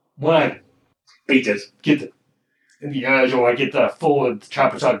when I beat it, get the urge or I get the forward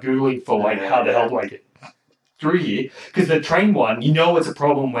trap and start Googling for like, how the hell do I get through here? Because the train one, it's a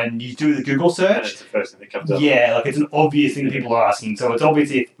problem when you do the Google search. And it's the first thing that comes up. Yeah, like it's an obvious thing people are asking. So it's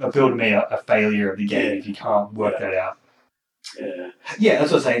obviously appeal to me a failure of the game if you can't work that out. Yeah,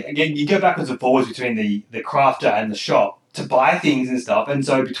 that's what I'm saying. Again, you go backwards and forwards between the crafter and the shop to buy things and stuff. And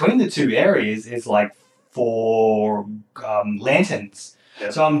so between the two areas is like 4 lanterns.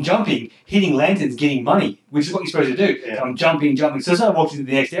 Yep. So I'm jumping, hitting lanterns, getting money, which is what you're supposed to do. Yep. So I'm jumping. So as I walk into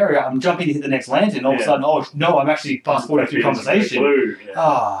the next area, I'm jumping to hit the next lantern. All of a sudden, I'm actually fast forwarding through conversation.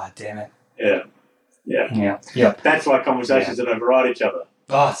 Damn it. Yeah. That's why conversations don't override each other.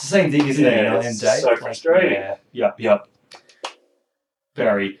 It's the same thing, isn't it? It's so frustrating. Yep.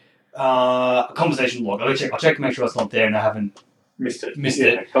 Very. Conversation log. I'll check to make sure it's not there and I haven't missed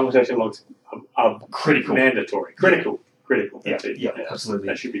it. Conversation logs are critical. Mandatory. Critical. That's it. Yeah, absolutely.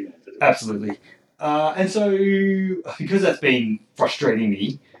 That should be mandatory. Absolutely. And so, because that's been frustrating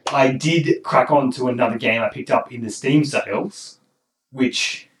me, I did crack on to another game I picked up in the Steam sales,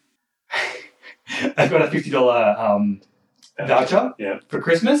 which I got a $50 voucher for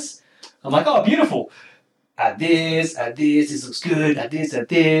Christmas. I'm like, beautiful. Add this, this looks good, add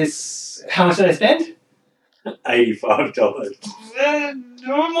this. How much did I spend? $85.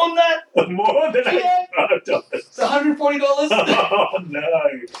 More than that. More than $85. It's $140. Oh, no.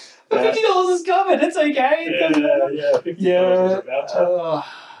 But $50 is covered. It's okay. $50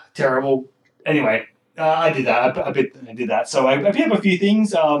 terrible. Anyway, I did that. I did that. So I picked up a few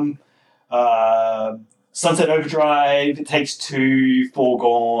things. Sunset Overdrive, It Takes Two,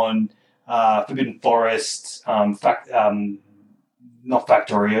 Foregone, Forbidden Forest, not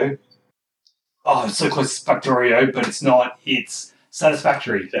Factorio. It's so close to Factorio, but it's not. It's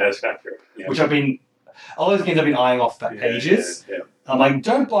Satisfactory. Which a lot of those games I've been eyeing off for ages. I'm like,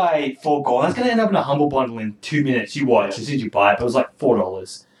 don't buy Foregone. That's going to end up in a Humble Bundle in 2 minutes. You watch as soon as you buy it. But it was like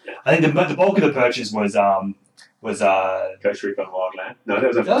 $4. I think the bulk of the purchase was Ghost Recon Wildland. No,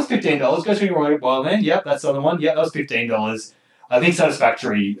 that was $15. Ghost Recon Wildland. Yep, that's the other one. Yep, that was $15. I think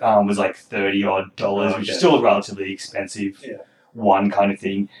Satisfactory was like $30 which is still relatively expensive. One kind of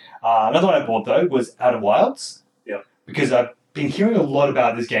thing. Another one I bought though was Outer Wilds. Yeah. Because I've been hearing a lot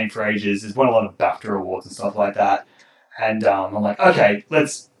about this game for ages. It's won a lot of BAFTA awards and stuff like that. And I'm like, okay,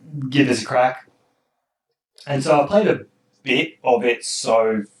 let's give this a crack. And so I played a bit of it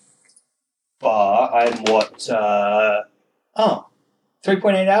so far. I'm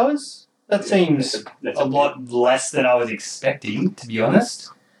 3.8 hours? That seems a lot less than I was expecting, to be honest.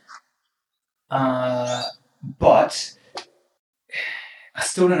 But I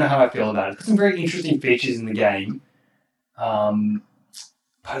still don't know how I feel about it. There's some very interesting features in the game. But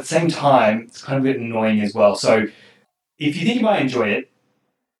at the same time, it's kind of a bit annoying as well. So if you think you might enjoy it,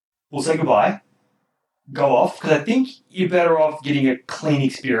 we'll say goodbye. Go off, because I think you're better off getting a clean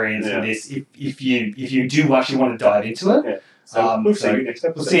experience for this if you do actually want to dive into it. Yeah. So we'll see you next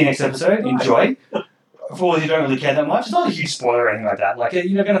episode. We'll see you next episode. Enjoy. For all of you who don't really care that much, it's not a huge spoiler or anything like that. Like,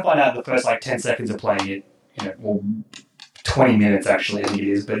 you're going to find out in the first 10 seconds of playing it. 20 minutes actually, I think it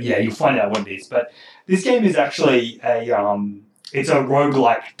is. But yeah, you'll find out what it is. But this game is actually it's a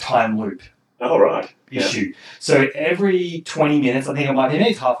roguelike time loop. Oh, right. Issue. Yeah. So every 20 minutes, I think it might be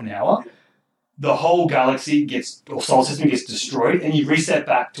maybe half an hour, the whole galaxy or solar system gets destroyed, and you reset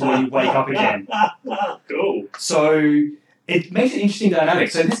back to when you wake up again. Cool. So it makes an interesting dynamic.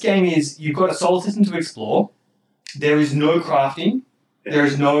 So this game is, you've got a solar system to explore. There is no crafting. Yeah. There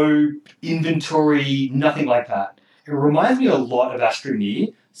is no inventory, nothing like that. It reminds me a lot of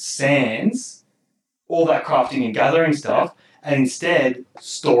Astroneer, sans all that crafting and gathering stuff, and instead,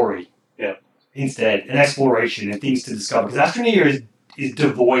 story. Yeah. Instead, and exploration and things to discover. Because Astroneer is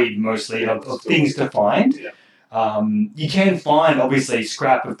devoid mostly of things to find. Yeah. You can find, obviously,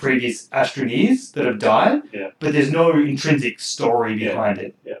 scrap of previous Astroneers that have died, but there's no intrinsic story behind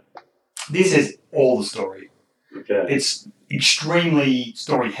it. Yeah. This is all the story. Okay. It's extremely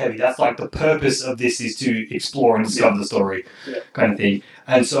story heavy. That's like the purpose of this is to explore and discover the story, kind of thing.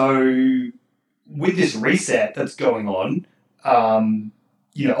 And so with this reset that's going on,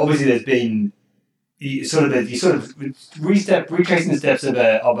 obviously there's been retracing the steps of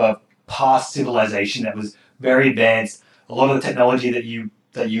a past civilization that was very advanced. A lot of the technology that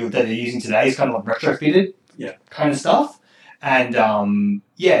they're using today is kind of like retrofitted, kind of stuff. And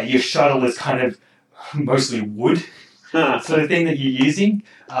your shuttle is kind of mostly wood sort of thing that you're using,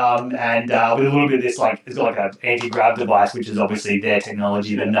 and with a little bit of this, like it's got like an anti-grav device, which is obviously their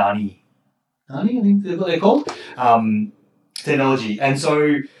technology, the Nani, I think is what they're called, technology. And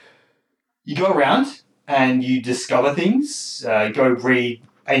so you go around and you discover things. Go read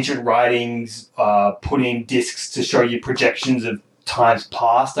ancient writings, put in discs to show you projections of times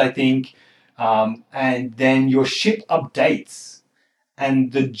past, I think, and then your ship updates,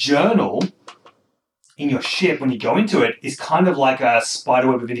 and the journal in your ship, when you go into it, is kind of like a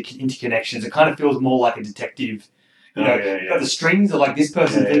spiderweb of interconnections. It kind of feels more like a detective. You've got the strings of like this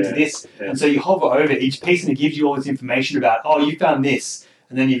person thinks this, and so you hover over each piece and it gives you all this information about, you found this,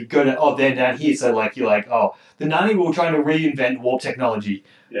 and then you go to, they're down here. So like you're like, the Nani were trying to reinvent warp technology.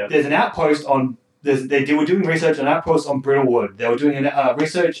 Yeah. There's an outpost on. They were doing research on outposts on Brittlewood. They were doing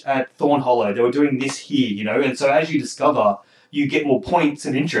research at Thorn Hollow. They were doing this here, and so as you discover, you get more points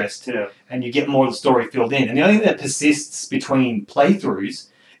of interest, and you get more of the story filled in. And the only thing that persists between playthroughs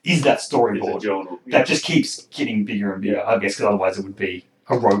is that storyboard that just keeps getting bigger and bigger. I guess because otherwise it would be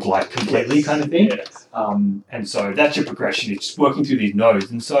a roguelike completely kind of thing. Yes. And so that's your progression. It's just working through these nodes.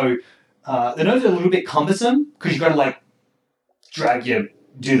 And so the nodes are a little bit cumbersome because you've got to like drag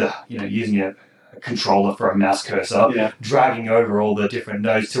using a controller for a mouse cursor, dragging over all the different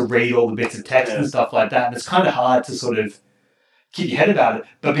nodes to read all the bits of text and stuff like that. And it's kind of hard to sort of keep your head about it.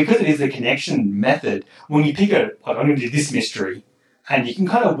 But because it is a connection method, when you pick I'm going to do this mystery, and you can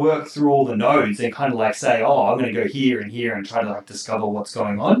kind of work through all the nodes and kind of like say, I'm going to go here and here and try to like discover what's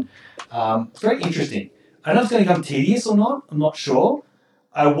going on. It's very interesting. I don't know if it's going to become tedious or not. I'm not sure.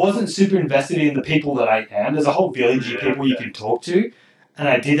 I wasn't super invested in the people that I am. There's a whole village of people you can talk to. And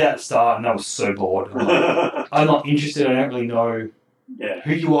I did that at the start and I was so bored. I'm not interested. I don't really know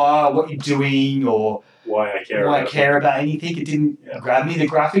who you are, what you're doing, or why I care about anything. It didn't grab me. The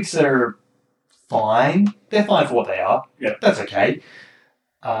graphics are fine. They're fine for what they are. Yeah. That's okay.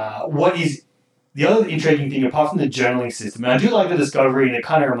 What is the other intriguing thing, apart from the journaling system, and I do like the discovery, and it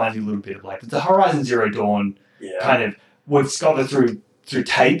kind of reminds me a little bit of like the Horizon Zero Dawn kind of would discover through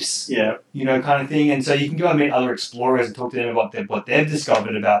tapes, kind of thing. And so you can go and meet other explorers and talk to them about what they've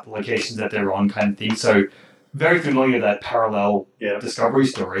discovered about the locations that they're on, kind of thing. So very familiar with that parallel discovery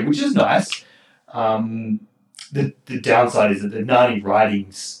story, which is nice. The downside is that the Nani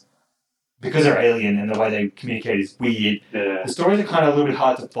writings, because they're alien and the way they communicate is weird, the stories are kind of a little bit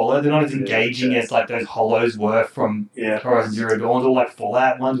hard to follow. They're not as engaging as like those hollows were from Horizon Zero Dawn, or like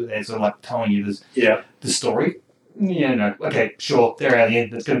Fallout ones where they're sort of like telling you the story. Okay, sure, they're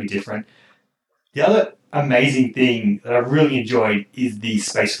alien, that's going to be different. The other amazing thing that I really enjoyed is the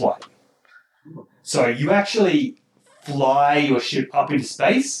space flight. So you actually fly your ship up into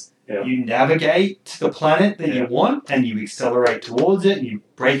space, you navigate to the planet that you want, and you accelerate towards it, and you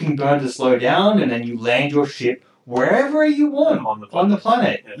brake and burn to slow down, and then you land your ship wherever you want on the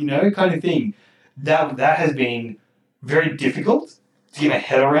planet, kind of thing. That has been very difficult to get my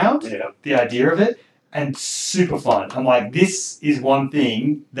head around, the idea of it, and super fun. I'm like, this is one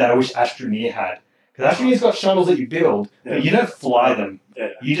thing that I wish Astroneer had. Because Astroneer's got shuttles that you build, but you don't fly them. Yeah.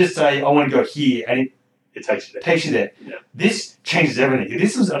 You just say, I want to go here, and it takes you there. Yeah. This changes everything. If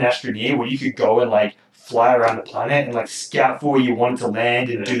this was an Astroneer where you could go and like fly around the planet and like scout for where you wanted to land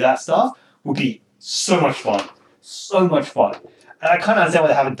and do that stuff, would be so much fun. So much fun. And I kind of understand why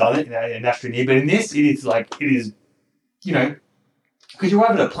they haven't done it in Astroneer, but in this, it is, because you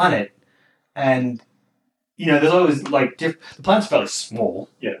arrive at a planet and there's always like the planet's fairly small.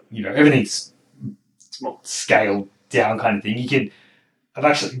 Yeah. Everything's small, scaled down kind of thing. I've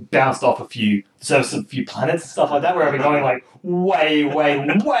actually bounced off a few planets and stuff like that where I've been going like way, way,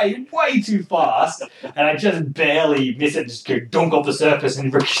 way, way too fast, and I just barely miss it, just go dunk off the surface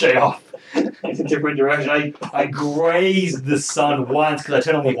and ricochet off in a different direction. I grazed the sun once because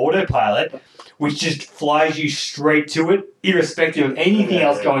I turned on the autopilot, which just flies you straight to it, irrespective of anything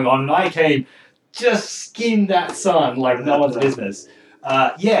else going on, and I came just skin that sun like no one's business.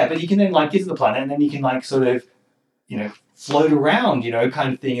 But you can then like get to the planet and then you can like sort of, float around,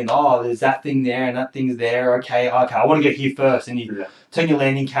 kind of thing. And there's that thing there and that thing's there. Okay, I want to get here first. And you turn your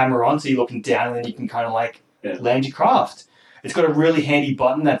landing camera on so you're looking down and then you can kind of like land your craft. It's got a really handy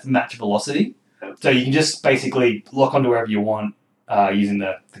button that's match velocity. So you can just basically lock onto wherever you want using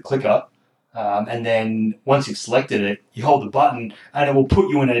the clicker. And then once you've selected it, you hold the button and it will put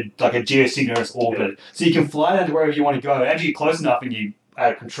you in a geosynchronous orbit. So you can fly down to wherever you want to go. As you get close enough and you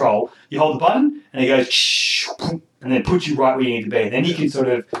out of control, you hold the button and it goes and then puts you right where you need to be. And then you can sort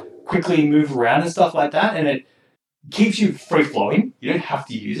of quickly move around and stuff like that, and it keeps you free flowing. You don't have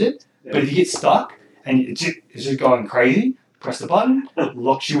to use it. But if you get stuck and it's just going crazy, press the button,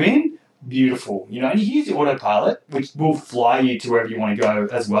 locks you in. Beautiful. And you can use the autopilot, which will fly you to wherever you want to go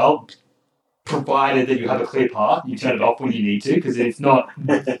as well, provided that you have a clear path. You turn it off when you need to, because it's not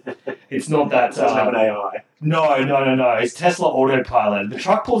that... doesn't have an AI. No. It's Tesla autopilot. The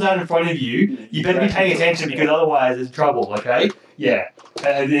truck pulls out in front of you. You better be paying attention, because otherwise there's trouble, okay? Yeah.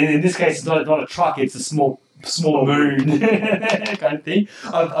 In this case, it's not a truck. It's a small moon kind of thing.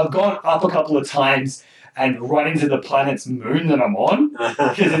 I've gone up a couple of times and run into the planet's moon that I'm on,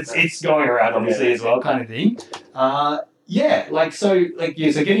 because it's going around, obviously, as well, kind of thing. So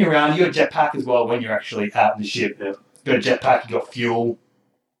getting around, you got a jetpack as well when you're actually out in the ship. Yeah. You got a jetpack, you got fuel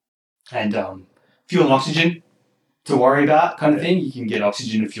and oxygen to worry about, kind of thing. You can get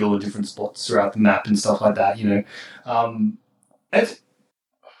oxygen and fuel in different spots throughout the map and stuff like that, It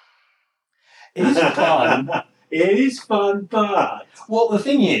is fun. It is fun, but... Well, the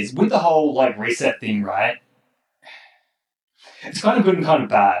thing is, with the whole, reset thing, right, it's kind of good and kind of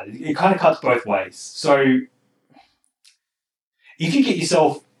bad. It kind of cuts both ways. So, if you get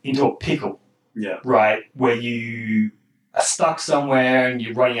yourself into a pickle, right, where you are stuck somewhere and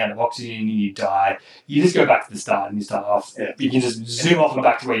you're running out of oxygen and you die, you just go back to the start and you start off. Yeah. You can just zoom off and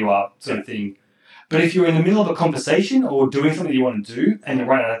back to where you are, sort of thing. But if you're in the middle of a conversation or doing something you want to do and you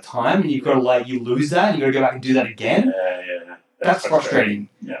run out of time and you've got to you lose that and you've got to go back and do that again, that's frustrating.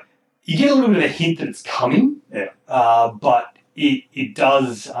 Yeah. You get a little bit of a hint that it's coming, but it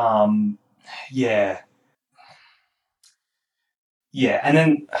does, and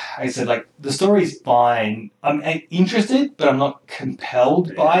then, like I said, the story's fine. I'm interested, but I'm not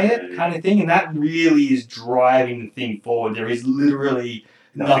compelled by it, kind of thing, and that really is driving the thing forward. There is literally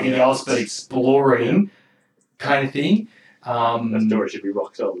nothing else but exploring, kind of thing. The story should be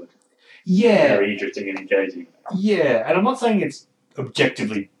rock solid. Yeah. Very interesting and engaging. Yeah, and I'm not saying it's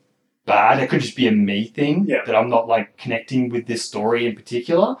objectively bad. It could just be a me thing, that I'm not, connecting with this story in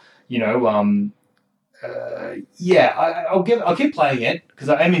particular. I'll keep playing it, because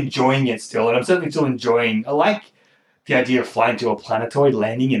I am enjoying it still, and I'm certainly still enjoying... I like the idea of flying to a planetoid,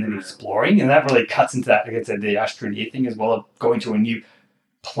 landing, and then exploring, and that really cuts into that, like I said, the Astroneer thing as well, of going to a new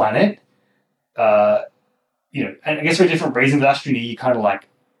planet. And I guess for a different reason, with Astroneer, you kind of I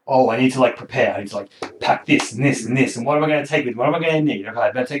need to prepare. I need to pack this and this and this, and what am I going to take with me? What am I going to need? Okay,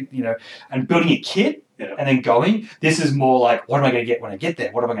 I better take, and building a kit and then going. This is more what am I going to get when I get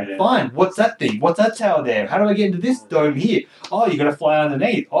there? What am I going to find? What's that thing? What's that tower there? How do I get into this dome here? Oh, you got to fly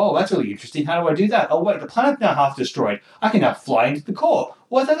underneath. Oh, that's really interesting. How do I do that? Oh, wait, the planet's now half destroyed. I can now fly into the core.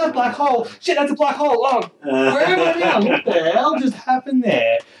 What's that? That's a black hole. Shit, that's a black hole. Oh, where am I now? What the hell just happened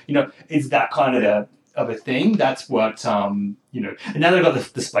there? It's that kind of a thing. That's what, and now they've got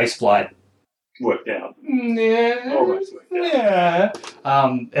the space flight worked out. Yeah. Almost worked out.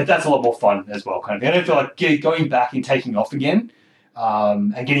 Yeah. That's a lot more fun as well, kind of. I don't feel like going back and taking off again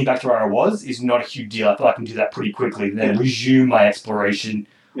and getting back to where I was is not a huge deal. I feel like I can do that pretty quickly and then resume my exploration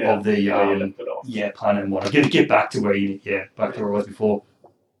of the planet and whatnot. Get back to where back to where I was before.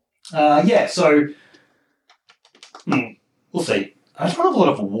 So we'll see. I just don't have a lot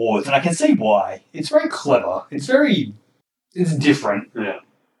of awards, and I can see why. It's very clever. It's different.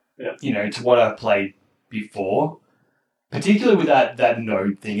 To what I've played before. Particularly with that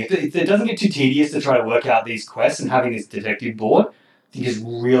node thing. If it doesn't get too tedious to try to work out these quests and having this detective board, I think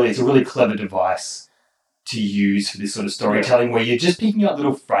it's a really clever device to use for this sort of storytelling where you're just picking up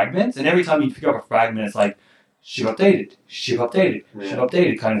little fragments, and every time you pick up a fragment, it's ship updated, ship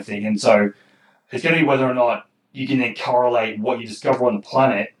updated kind of thing. And so it's going to be whether or not you can then correlate what you discover on the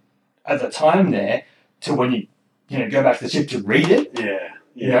planet at the time there to when you go back to the ship to read it.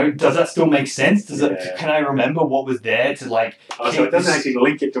 Does that still make sense? Can I remember what was there to so it doesn't actually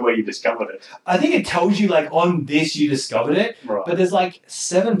link it to where you discovered it. I think it tells you on this you discovered it, right. But there's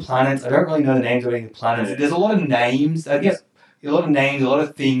 7 planets. I don't really know the names of any of the planets. There's a lot of names. I guess a lot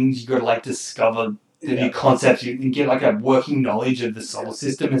of things you got to discover the new concepts. You can get a working knowledge of the solar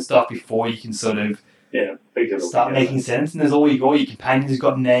system and stuff before you can sort of start making sense. And there's all your companions who've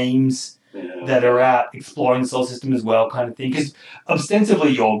got names. That are out exploring the solar system as well, kind of thing. Because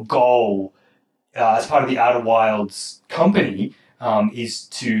ostensibly your goal, as part of the Outer Wilds company, is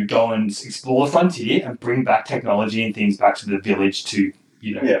to go and explore the frontier and bring back technology and things back to the village to,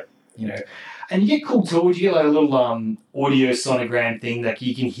 you know, and you get cool tools. You get like a little audio sonogram thing that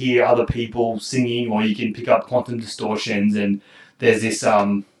you can hear other people singing, or you can pick up quantum distortions. And there's this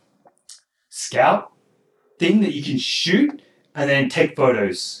scout thing that you can shoot and then take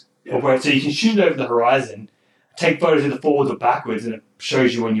photos. Yeah. So you can shoot it over the horizon, take photos either forwards or backwards, and it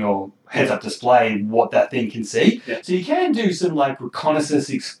shows you on your heads-up display what that thing can see. Yeah. So you can do some like reconnaissance,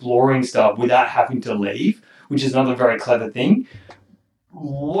 exploring stuff without having to leave, which is another very clever thing.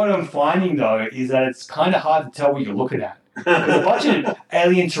 What I'm finding though is that it's kind of hard to tell what you're looking at. There's a bunch of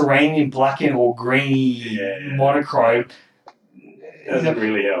alien terrain in black and or greeny monochrome. Doesn't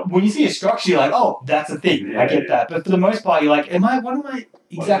really help. When you see a structure, you're like, oh, that's a thing. I get that. But for the most part, you're like, what am I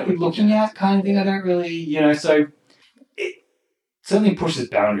exactly looking at? Kind of thing. I don't really, so it certainly pushes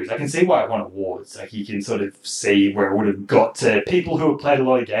boundaries. I can see why it won awards. Like, you can sort of see where it would have got to people who have played a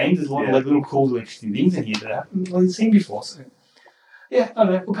lot of games. There's a lot of like little cool, interesting things in here that I haven't really seen before. So, yeah, I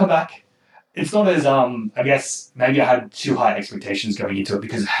don't know. We'll come back. It's not as, I guess, maybe I had too high expectations going into it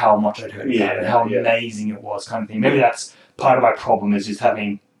because of how much I'd heard about it and how amazing it was, kind of thing. Maybe that's part of my problem, is just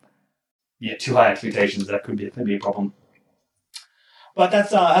having, too high expectations. That could be a problem. But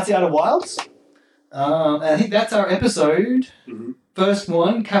that's the Outer Wilds. And I think that's our episode. Mm-hmm. First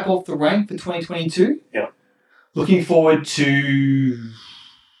one, cap off the rank for 2022. Yeah. Looking forward to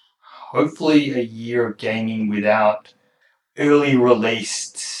hopefully a year of gaming without early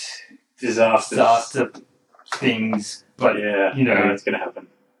released disaster things. But it's going to happen.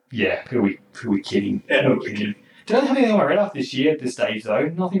 Yeah, who are we kidding? Yeah, who are we kidding? Don't have anything on my radar this year at this stage though.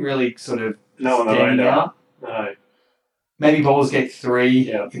 Nothing really sort of standing out. No. Maybe Baldur's Gate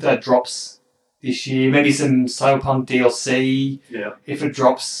 3 if that drops this year. Maybe some Cyberpunk DLC if it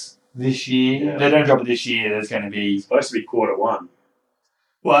drops this year. Yeah. If they don't drop it this year, there's going to be... It's supposed to be Q1.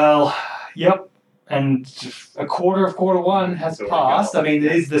 Well, yep. And a quarter of Q1 has passed. I mean,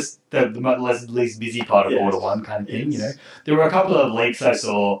 it is the least busy part of Q1 kind of thing, There were a couple of leaks I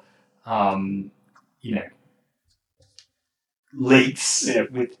saw, leaks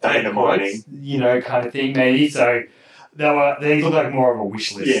with data mining, kind of thing, maybe. So they look like more of a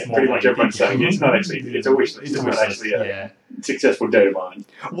wish list. Yeah, pretty much everyone's saying it's not actually, it's a wish list. It's not actually a successful data mine.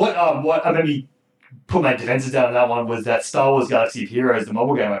 What I maybe put my defenses down on that one was that Star Wars Galaxy of Heroes, the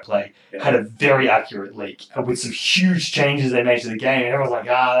mobile game I play, had a very accurate leak with some huge changes they made to the game, and everyone's like,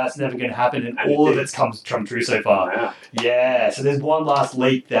 that's never going to happen, and all of it's come true so far. Wow. Yeah, so there's one last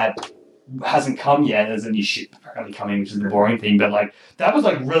leak that hasn't come yet. There's a new ship apparently coming, which is the boring thing, but like that was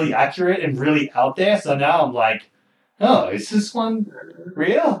like really accurate and really out there. So now I'm like, oh, is this one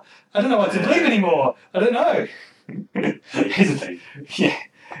real? I don't know what to believe anymore. I don't know. Here's the thing. Yeah,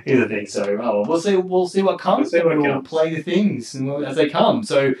 here's the thing. So we'll see what comes. We'll play the things as they come.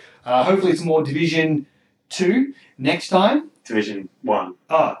 So hopefully it's more Division 2 next time. Division 1.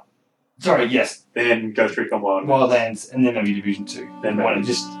 Oh, sorry. Yes. Then Ghost Recon Wildlands, and then maybe Division 2. Then why don't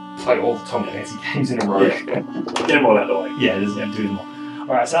just play all the Tom Clancy games in a row? Yeah. Get them all out of the way. Yeah, do them all.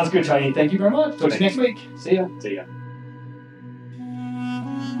 All right, sounds good, Tony. Thank you very much. Talk to you next week. See ya. See ya.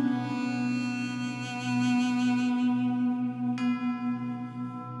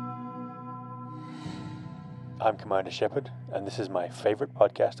 I'm Commander Shepard, and this is my favorite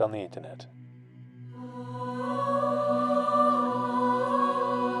podcast on the internet.